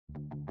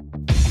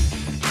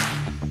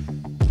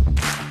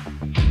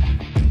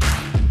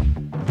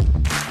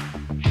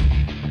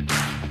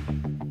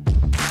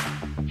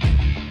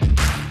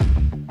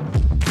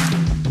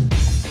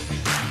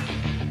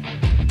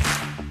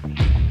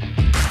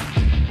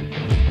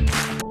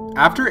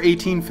After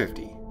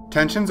 1850,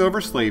 tensions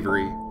over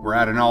slavery were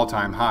at an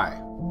all-time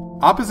high.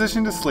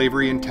 Opposition to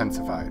slavery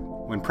intensified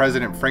when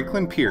President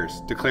Franklin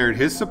Pierce declared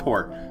his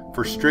support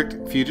for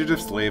strict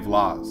fugitive slave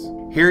laws.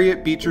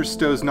 Harriet Beecher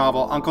Stowe's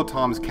novel Uncle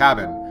Tom's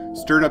Cabin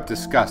stirred up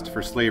disgust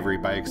for slavery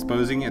by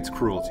exposing its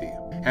cruelty,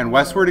 and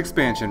westward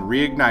expansion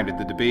reignited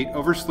the debate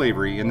over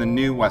slavery in the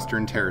new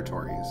Western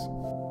territories.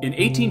 In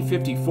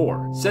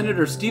 1854,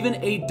 Senator Stephen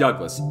A.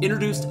 Douglas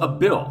introduced a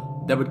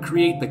bill that would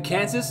create the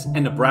Kansas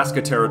and Nebraska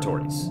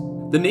territories.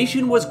 The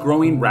nation was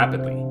growing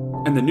rapidly,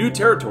 and the new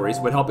territories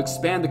would help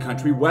expand the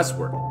country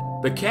westward.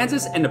 The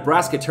Kansas and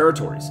Nebraska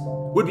territories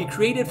would be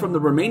created from the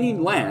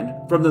remaining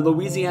land from the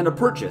Louisiana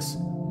Purchase,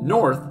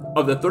 north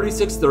of the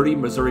 3630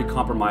 Missouri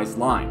Compromise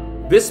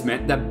line. This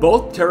meant that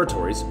both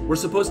territories were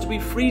supposed to be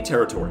free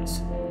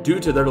territories,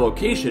 due to their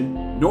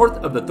location north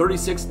of the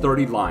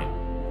 3630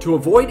 line. To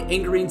avoid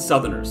angering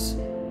Southerners,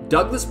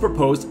 Douglas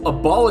proposed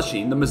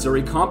abolishing the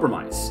Missouri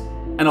Compromise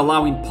and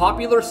allowing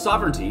popular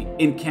sovereignty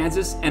in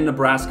Kansas and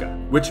Nebraska,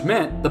 which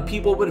meant the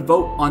people would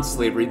vote on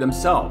slavery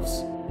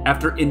themselves.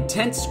 After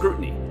intense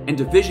scrutiny and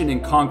division in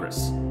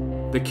Congress,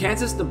 the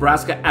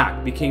Kansas-Nebraska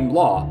Act became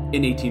law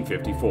in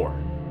 1854.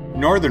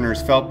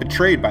 Northerners felt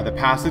betrayed by the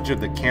passage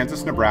of the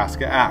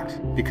Kansas-Nebraska Act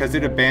because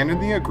it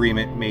abandoned the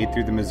agreement made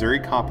through the Missouri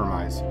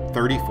Compromise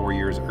 34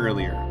 years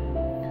earlier.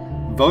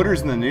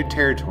 Voters in the new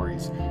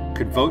territories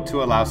could vote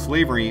to allow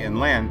slavery in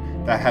land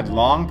that had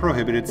long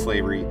prohibited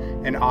slavery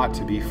and ought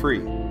to be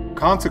free.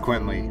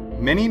 Consequently,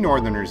 many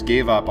Northerners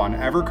gave up on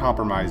ever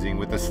compromising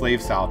with the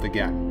slave South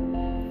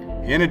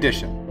again. In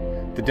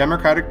addition, the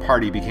Democratic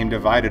Party became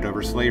divided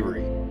over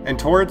slavery and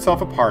tore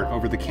itself apart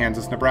over the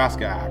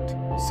Kansas-Nebraska Act.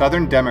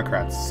 Southern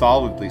Democrats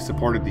solidly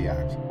supported the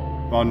act,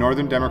 while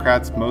Northern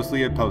Democrats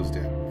mostly opposed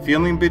it.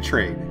 Feeling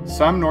betrayed,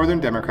 some Northern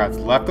Democrats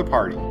left the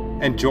party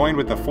and joined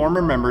with the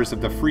former members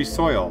of the Free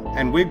Soil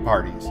and Whig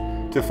parties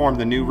to form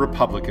the new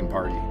Republican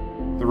Party.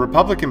 The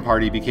Republican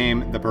Party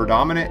became the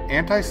predominant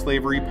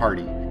anti-slavery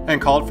party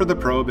and called for the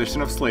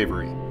prohibition of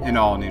slavery in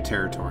all new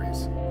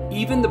territories.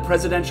 Even the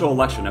presidential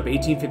election of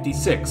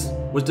 1856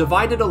 was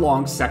divided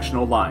along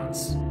sectional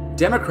lines.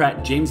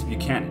 Democrat James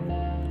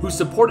Buchanan, who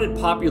supported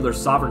popular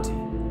sovereignty,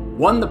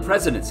 won the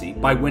presidency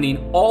by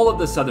winning all of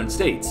the southern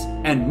states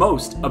and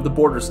most of the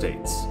border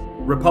states.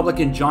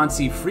 Republican John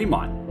C.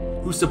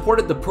 Fremont, who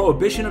supported the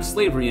prohibition of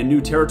slavery in new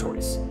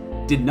territories,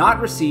 did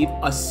not receive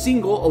a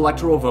single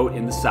electoral vote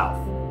in the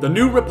South. The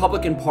new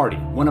Republican Party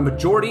won a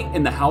majority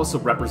in the House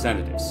of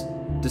Representatives,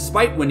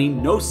 despite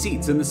winning no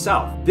seats in the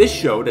South. This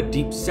showed a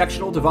deep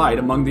sectional divide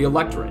among the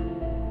electorate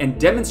and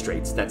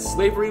demonstrates that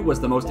slavery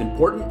was the most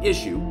important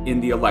issue in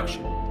the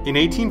election. In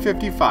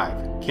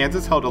 1855,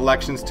 Kansas held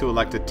elections to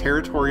elect a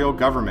territorial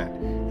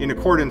government in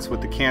accordance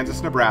with the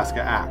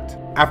Kansas-Nebraska Act.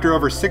 After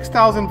over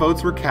 6,000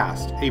 votes were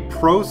cast, a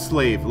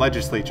pro-slave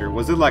legislature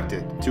was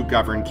elected to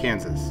govern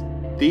Kansas.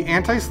 The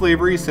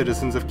anti-slavery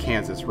citizens of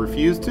Kansas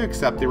refused to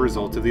accept the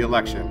results of the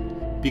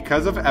election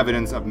because of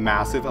evidence of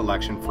massive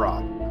election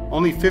fraud.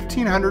 Only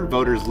 1,500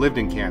 voters lived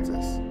in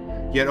Kansas,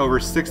 yet over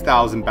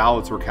 6,000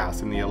 ballots were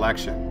cast in the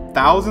election.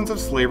 Thousands of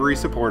slavery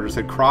supporters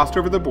had crossed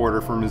over the border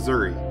from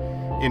Missouri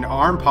in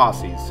armed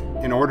posses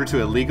in order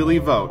to illegally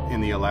vote in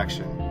the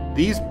election.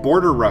 These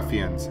border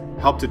ruffians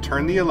helped to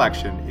turn the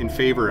election in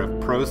favor of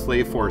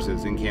pro-slave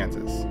forces in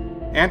Kansas.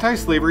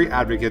 Anti-slavery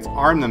advocates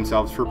armed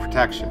themselves for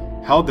protection,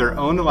 held their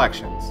own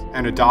elections,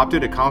 and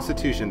adopted a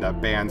constitution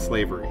that banned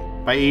slavery.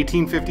 By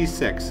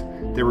 1856,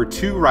 there were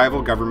two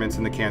rival governments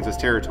in the Kansas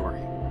Territory,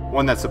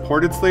 one that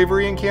supported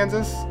slavery in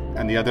Kansas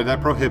and the other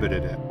that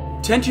prohibited it.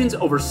 Tensions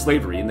over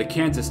slavery in the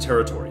Kansas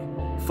Territory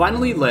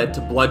finally led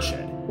to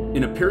bloodshed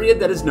in a period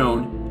that is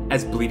known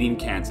as Bleeding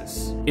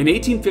Kansas. In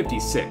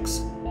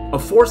 1856, a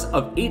force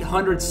of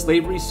 800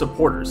 slavery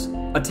supporters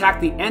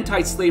attacked the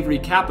anti-slavery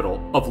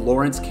capital of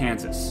Lawrence,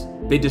 Kansas.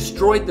 They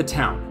destroyed the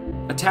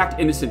town, attacked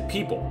innocent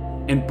people,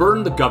 and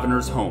burned the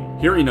governor's home.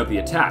 Hearing of the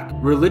attack,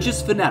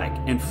 religious fanatic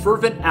and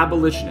fervent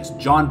abolitionist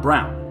John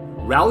Brown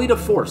rallied a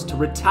force to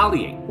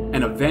retaliate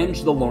and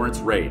avenge the Lawrence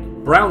raid.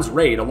 Brown's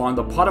raid along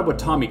the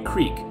Pottawatomie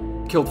Creek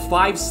killed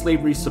 5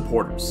 slavery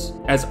supporters.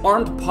 As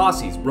armed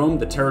posses roamed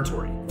the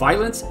territory,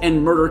 violence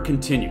and murder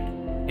continued,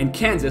 and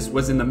Kansas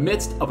was in the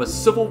midst of a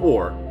civil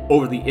war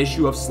over the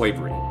issue of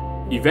slavery.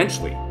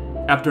 Eventually,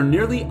 after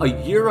nearly a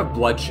year of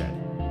bloodshed,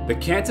 the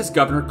Kansas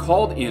governor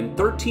called in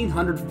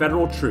 1,300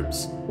 federal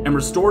troops and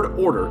restored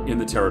order in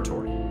the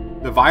territory.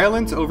 The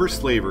violence over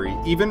slavery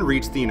even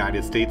reached the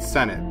United States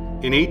Senate.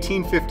 In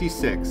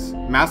 1856,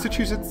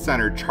 Massachusetts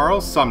Senator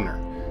Charles Sumner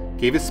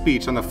gave a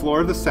speech on the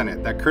floor of the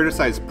Senate that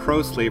criticized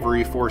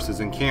pro-slavery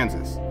forces in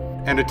Kansas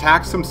and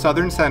attacked some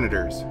Southern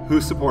senators who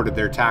supported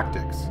their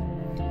tactics.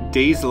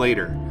 Days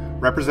later,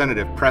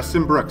 Representative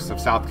Preston Brooks of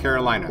South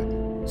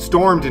Carolina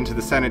stormed into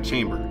the Senate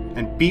chamber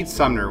and beat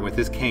Sumner with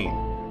his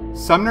cane.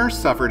 Sumner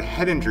suffered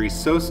head injuries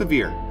so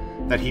severe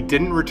that he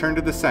didn't return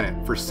to the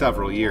Senate for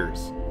several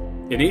years.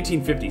 In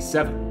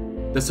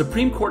 1857, the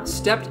Supreme Court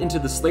stepped into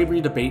the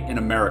slavery debate in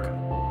America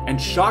and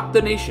shocked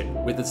the nation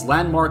with its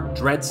landmark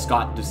Dred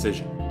Scott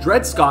decision.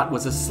 Dred Scott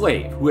was a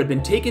slave who had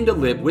been taken to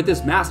live with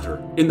his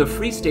master in the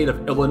free state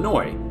of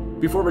Illinois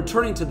before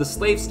returning to the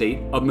slave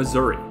state of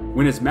Missouri.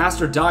 When his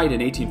master died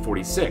in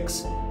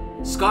 1846,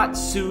 Scott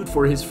sued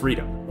for his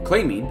freedom,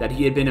 claiming that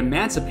he had been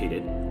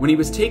emancipated when he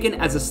was taken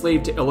as a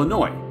slave to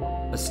Illinois,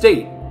 a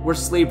state where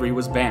slavery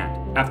was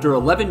banned. After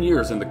 11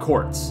 years in the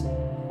courts,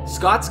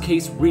 Scott's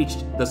case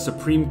reached the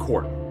Supreme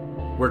Court,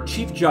 where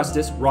Chief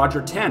Justice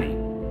Roger Taney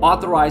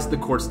authorized the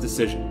court's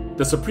decision.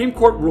 The Supreme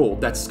Court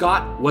ruled that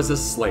Scott was a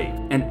slave,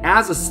 and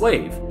as a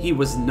slave, he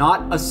was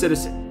not a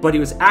citizen, but he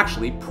was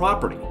actually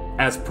property.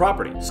 As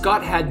property,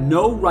 Scott had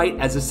no right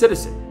as a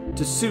citizen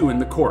to sue in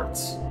the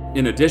courts.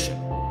 In addition,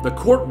 the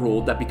court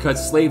ruled that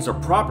because slaves are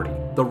property,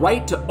 the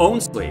right to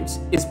own slaves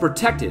is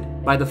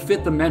protected by the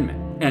Fifth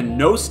Amendment, and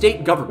no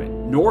state government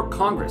nor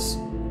Congress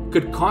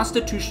could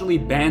constitutionally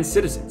ban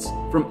citizens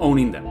from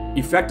owning them.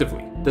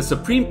 Effectively, the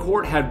Supreme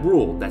Court had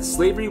ruled that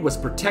slavery was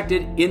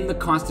protected in the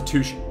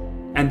Constitution,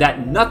 and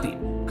that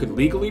nothing could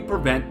legally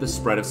prevent the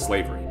spread of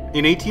slavery.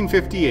 In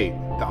 1858,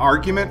 the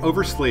argument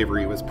over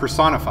slavery was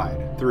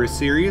personified through a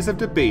series of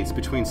debates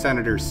between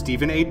Senators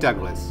Stephen A.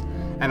 Douglas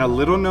and a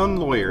little-known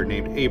lawyer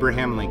named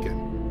Abraham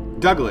Lincoln.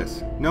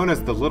 Douglas, known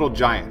as the Little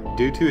Giant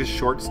due to his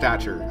short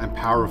stature and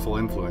powerful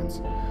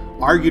influence,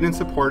 argued in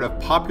support of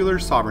popular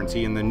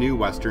sovereignty in the new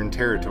Western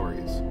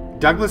territories.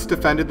 Douglas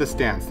defended the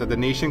stance that the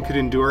nation could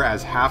endure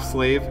as half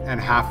slave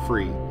and half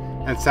free,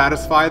 and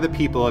satisfy the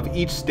people of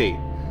each state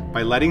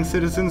by letting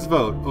citizens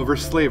vote over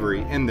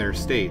slavery in their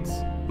states.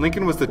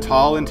 Lincoln was the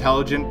tall,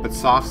 intelligent, but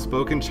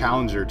soft-spoken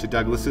challenger to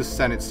Douglas's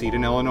Senate seat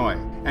in Illinois,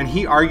 and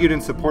he argued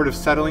in support of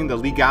settling the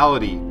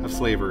legality of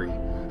slavery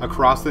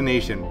across the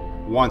nation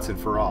once and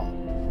for all.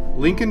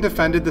 Lincoln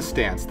defended the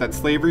stance that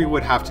slavery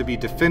would have to be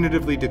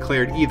definitively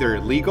declared either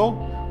legal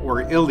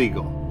or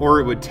illegal, or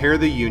it would tear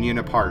the Union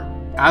apart.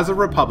 As a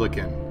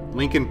Republican,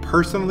 Lincoln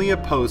personally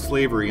opposed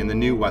slavery in the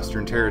new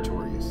Western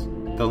territories.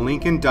 The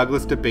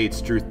Lincoln-Douglas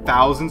debates drew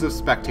thousands of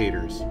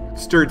spectators,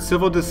 stirred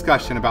civil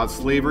discussion about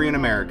slavery in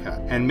America,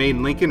 and made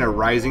Lincoln a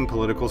rising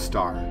political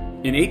star.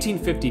 In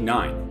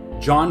 1859,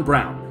 John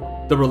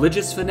Brown, the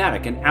religious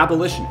fanatic and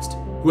abolitionist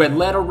who had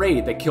led a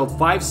raid that killed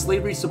 5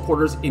 slavery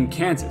supporters in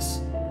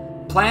Kansas,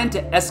 planned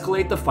to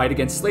escalate the fight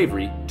against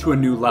slavery to a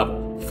new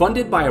level.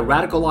 Funded by a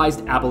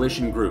radicalized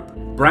abolition group,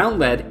 Brown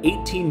led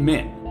 18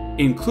 men,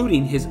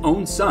 including his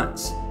own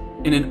sons,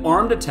 in an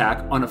armed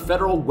attack on a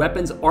federal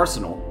weapons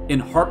arsenal in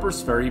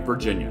Harpers Ferry,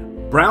 Virginia.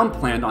 Brown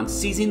planned on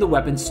seizing the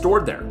weapons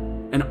stored there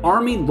and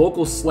arming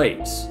local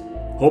slaves,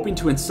 hoping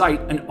to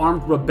incite an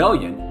armed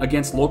rebellion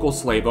against local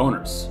slave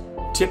owners.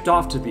 Tipped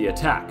off to the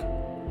attack,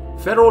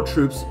 federal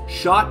troops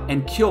shot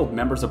and killed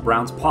members of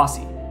Brown's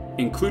posse,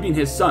 including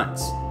his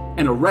sons,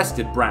 and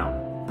arrested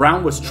Brown.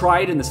 Brown was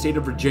tried in the state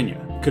of Virginia,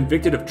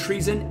 convicted of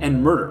treason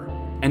and murder,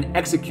 and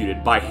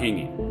executed by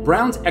hanging.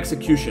 Brown's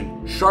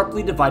execution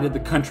sharply divided the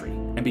country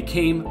and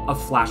became a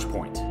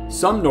flashpoint.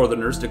 Some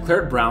Northerners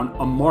declared Brown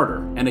a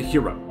martyr and a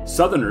hero.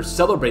 Southerners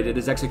celebrated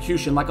his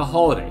execution like a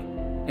holiday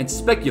and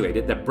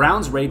speculated that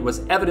Brown's raid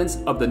was evidence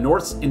of the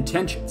North's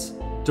intentions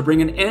to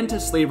bring an end to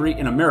slavery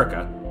in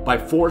America by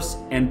force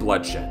and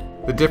bloodshed.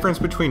 The difference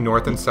between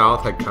North and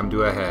South had come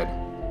to a head.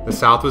 The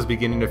South was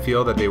beginning to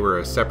feel that they were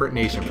a separate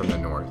nation from the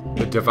North.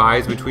 The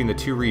divides between the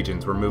two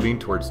regions were moving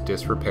towards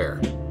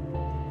disrepair.